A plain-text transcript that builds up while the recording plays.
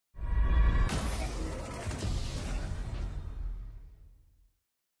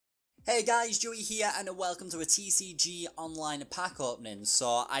Hey guys, Joey here and welcome to a TCG online pack opening.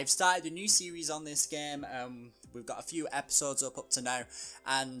 So I've started a new series on this game. We've got a few episodes up to now,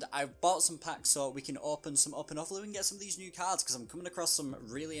 and I've bought some packs so we can open some up and hopefully we can get some of these new cards, because I'm coming across some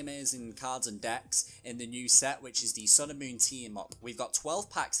really amazing cards and decks in the new set, which is the Sun and Moon team up. We've got 12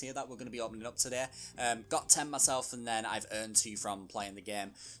 packs here that we're going to be opening up today. Got 10 myself, and then I've earned 2 from playing the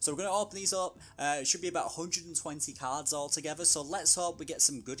game. So we're going to open these up. It should be about 120 cards altogether, so let's hope we get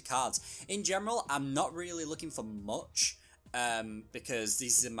some good cards. In general, I'm not really looking for much, because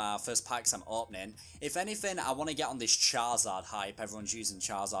these are my first packs I'm opening. If anything, I want to get on this Charizard hype. Everyone's using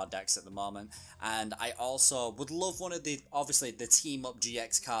Charizard decks at the moment, and I also would love one of the, obviously, the Team Up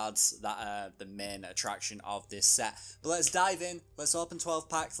GX cards that are the main attraction of this set. But let's dive in, let's open 12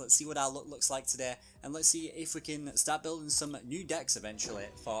 packs, let's see what our luck looks like today, and let's see if we can start building some new decks eventually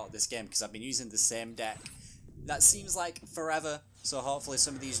for this game, because I've been using the same deck that seems like forever. So hopefully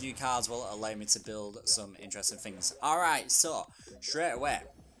some of these new cards will allow me to build some interesting things. Alright, so straight away,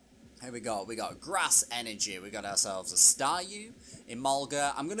 here we go. We got Grass Energy. We got ourselves a Staryu,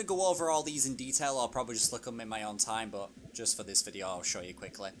 Emolga. I'm going to go over all these in detail. I'll probably just look them in my own time, but just for this video I'll show you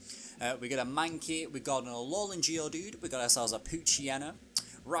quickly. We got a Mankey. We got an Alolan Geodude. We got ourselves a Poochyena.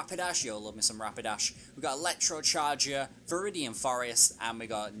 Rapidash, yo, love me some Rapidash. We got Electro Charger, Viridian Forest, and we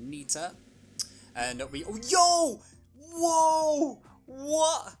got Nita. And we, oh, yo! Whoa!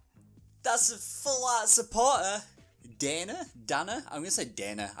 What? That's a full art supporter. Dana? I'm gonna say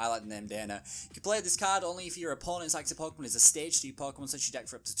Dana. I like the name Dana. You can play this card only if your opponent's active Pokemon is a stage 2 Pokemon. Search your deck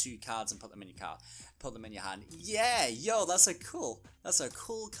for up to 2 cards and put them in your hand. Yeah, yo, that's a cool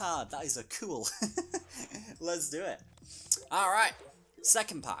card. That is a cool. Let's do it. Alright,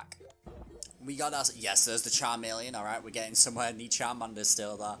 second pack. We got us, yes, there's the Charmeleon, alright, we're getting somewhere. Need Charmander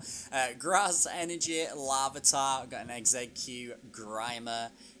still there. Grass Energy, Larvitar, got an Exeggcute,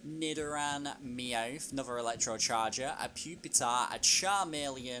 Grimer, Nidoran, Meowth, another Electro Charger, a Pupitar, a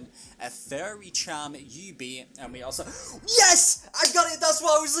Charmeleon, a Fairy Charm UB, and we also, yes! I got it, that's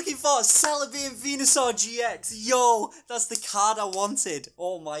what I was looking for! Celebi Venusaur GX, yo! That's the card I wanted.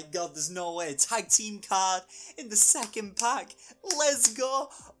 Oh my god, there's no way. Tag team card in the second pack. Let's go!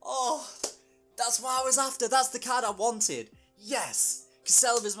 Oh! That's what I was after. That's the card I wanted. Yes! Because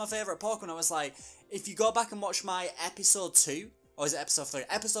Celebi is my favourite Pokemon. I was like, if you go back and watch my episode 2, or is it episode 3?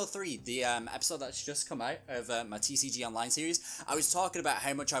 Episode 3, the episode that's just come out of my TCG Online series, I was talking about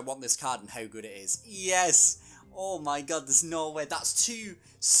how much I want this card and how good it is. Yes! Oh my god, there's no way. That's 2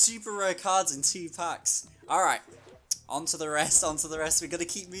 super rare cards in 2 packs. Alright. On to the rest, We're going to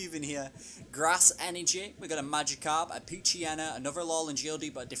keep moving here. Grass Energy. We got a Magikarp, a Poochyena, another Alolan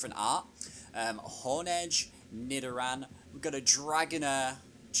Geodude, but a different art. Hornedge, Nidoran. We've got a Dragonair,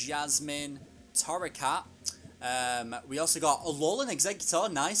 Jasmine, Torracat. We also got Alolan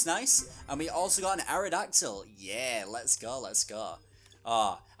Exeggutor, nice. And we also got an Aerodactyl. Yeah, let's go.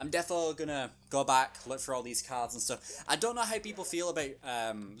 I'm definitely gonna go back, look for all these cards and stuff. I don't know how people feel about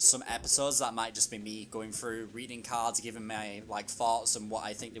some episodes that might just be me going through, reading cards, giving my like thoughts and what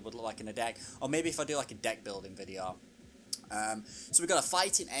I think they would look like in a deck. Or maybe if I do like a deck building video. So we've got a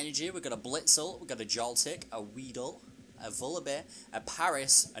Fighting Energy, we've got a Blitzel, we've got a Joltik, a Weedle, a Vullaby, a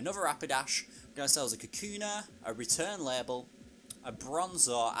Paris, another Rapidash, we've got ourselves a Kakuna, a Return Label, a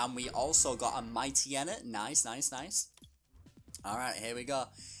Bronzor, and we also got a Mightyena. Nice. Alright, here we go.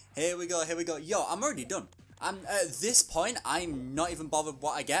 Yo, I'm already done. At this point, I'm not even bothered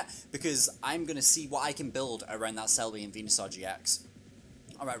what I get, because I'm going to see what I can build around that Celebi and Venusaur GX.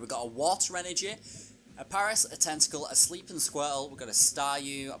 Alright, we've got a Water Energy, a Paris, a Tentacle, a Sleeping Squirtle, we've got a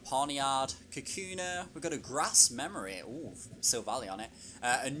Staryu, a Pawniard, Kakuna, we've got a Grass Memory, ooh, Silvally on it,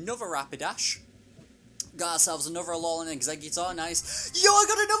 another Rapidash, got ourselves another Alolan Exeggutor, nice. Yo, I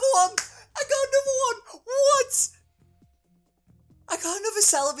got another one! What? I got another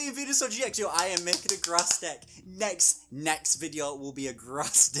Celebi and Venusaur GX. Yo, I am making a grass deck. Next video will be a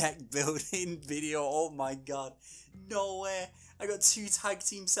grass deck building video. Oh my god. No way. I got 2 tag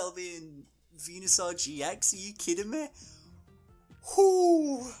team Celebi and Venusaur GX. Are you kidding me?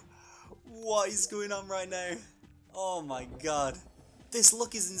 Whoo! What is going on right now? Oh my god. This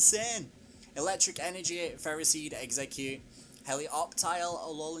look is insane. Electric Energy, Ferroseed, Exeggcute, Helioptile,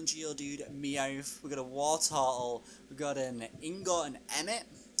 Alolan Geodude, Meowth, we got a Wartortle, we got an Ingot and Emmet,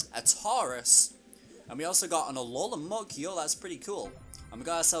 a Taurus, and we also got an Alolan Mug. Yo, that's pretty cool. And we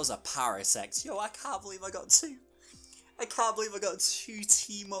got ourselves a Parasect. Yo, I can't believe I got 2. I can't believe I got 2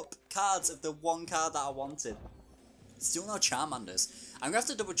 team up cards of the one card that I wanted. Still no Charmanders. I'm going to have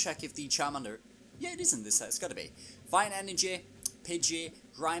to double check if the Charmander... Yeah, it is in this set, it's got to be. Fine Energy, Pidgey,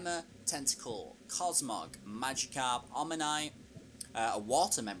 Grimer, Tentacle, Cosmog, Magikarp, Omanyte, a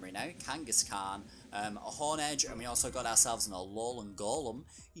water memory now, Kangaskhan, a Horn Edge, and we also got ourselves an Alolan Golem.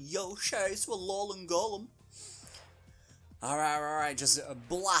 Yo, shout to Alolan Golem. Alright, just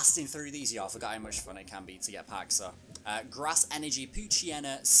blasting through these, y'all. Forgot how much fun it can be to get packs, so. Grass Energy,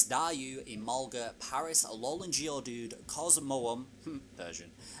 Poochyena, Staryu, Emolga, Paris, Alolan Geodude, Cosmoem,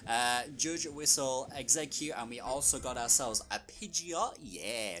 Persian, Judge Whistle, Execute, and we also got ourselves a Pidgeot.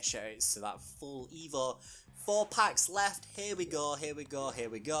 Yeah, shouts to that full Evo. 4 packs left. Here we go.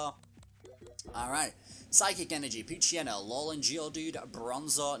 Alright. Psychic Energy, Poochyena, Alolan Geodude,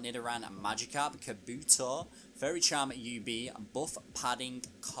 Bronzor, Nidoran, Magikarp, Kabuto, Fairy Charm UB, Buff Padding,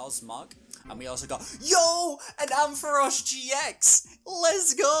 Cosmog, and we also got, yo, an Ampharos GX!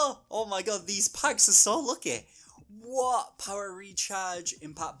 Let's go! Oh my god, these packs are so lucky. What? Power Recharge,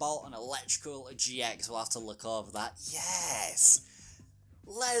 Impact Bolt, and Electrical GX. We'll have to look over that. Yes!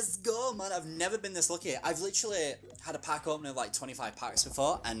 Let's go, man. I've never been this lucky. I've literally had a pack opening of like 25 packs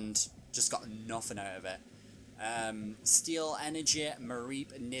before and just got nothing out of it. Steel Energy,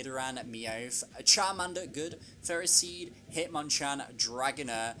 Mareep, Nidoran, Meowth, Charmander, good, Ferroseed, Hitmonchan,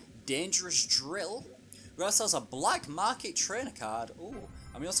 Dragonair, Dangerous Drill. We also have a Black Market Trainer card. Ooh,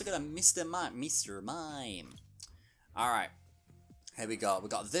 and we also got a Mr. Mime. Alright, here we go. We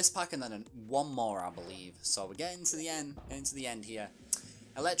got this pack and then one more, I believe. So we're getting to the end here.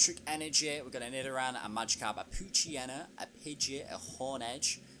 Electric Energy, we've got a Nidoran, a Magikarp, a Poochyena, a Pidgey, a Horn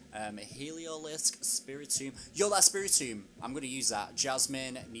Edge, a Heliolisk, Spiritomb. Yo, that Spiritomb, I'm going to use that.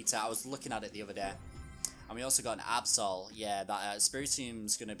 Jasmine, Nita, I was looking at it the other day. And we also got an Absol. Yeah, that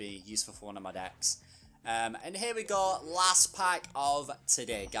Spiritomb's going to be useful for one of my decks. And here we go, last pack of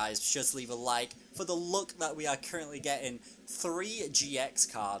today, guys. Be sure to leave a like for the look that we are currently getting. 3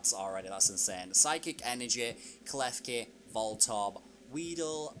 GX cards already, that's insane. Psychic Energy, Klefki, Voltorb,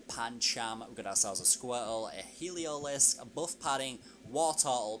 Weedle, Pancham, we've got ourselves a Squirtle, a Heliolisk, a Buff Padding,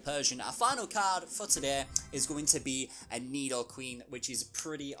 Wartortle, Persian. Our final card for today is going to be a Nidoqueen, which is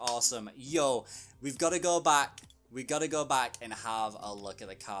pretty awesome. Yo, we've got to go back. We've got to go back and have a look at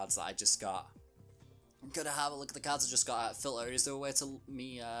the cards that I just got. I'm going to have a look at the cards I just got at Filter. Is there a way to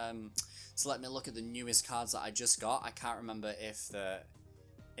let me look at the newest cards that I just got? I can't remember if there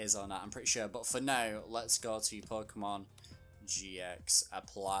is or not. I'm pretty sure. But for now, let's go to Pokemon GX,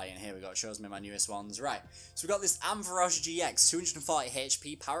 apply, and here we go, it shows me my newest ones. Right, so we've got this Ampharos GX, 240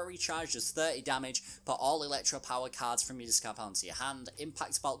 HP, power recharge does 30 damage, put all electro power cards from your discard pile into your hand,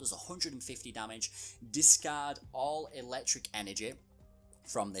 impact bolt does 150 damage, discard all electric energy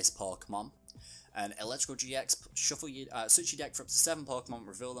from this Pokemon. And Electrical GX, shuffle your, switch your deck for up to 7 Pokemon,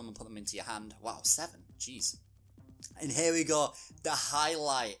 reveal them and put them into your hand. Wow, 7, jeez. And here we go, the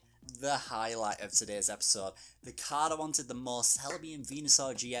highlight of today's episode. The card I wanted the most, Celebian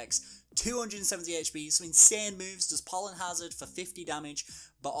Venusaur GX, 270 HP, so insane moves, does Pollen Hazard for 50 damage,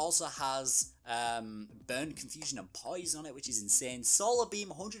 but also has Burn, Confusion, and Poison on it, which is insane. Solar Beam,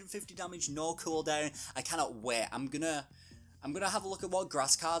 150 damage, no cooldown. I cannot wait. I'm gonna have a look at what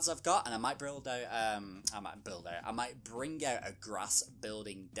grass cards I've got, and I might bring out a grass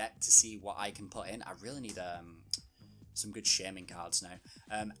building deck to see what I can put in. I really need some good shaming cards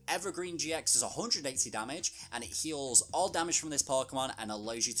now. Evergreen GX does 180 damage, and it heals all damage from this Pokemon and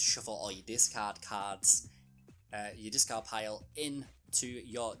allows you to shuffle all your discard cards, your discard pile into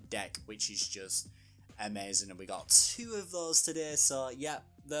your deck, which is just amazing. And we got 2 of those today, so yeah,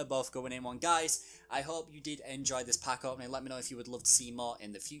 they're both going in one. Guys, I hope you did enjoy this pack opening. Let me know if you would love to see more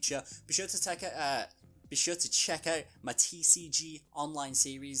in the future. Be sure to check out my TCG online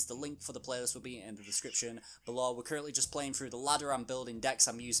series. The link for the playlist will be in the description below. We're currently just playing through the ladder. I'm building decks.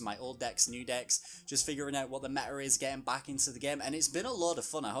 I'm using my old decks, new decks, just figuring out what the meta is, getting back into the game, and it's been a load of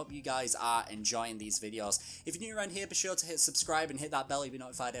fun. I hope you guys are enjoying these videos. If you're new around here, be sure to hit subscribe and hit that bell. You'll be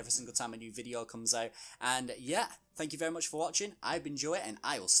notified every single time a new video comes out. And yeah, thank you very much for watching. I've been Joey, and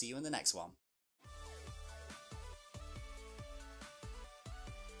I will see you in the next one.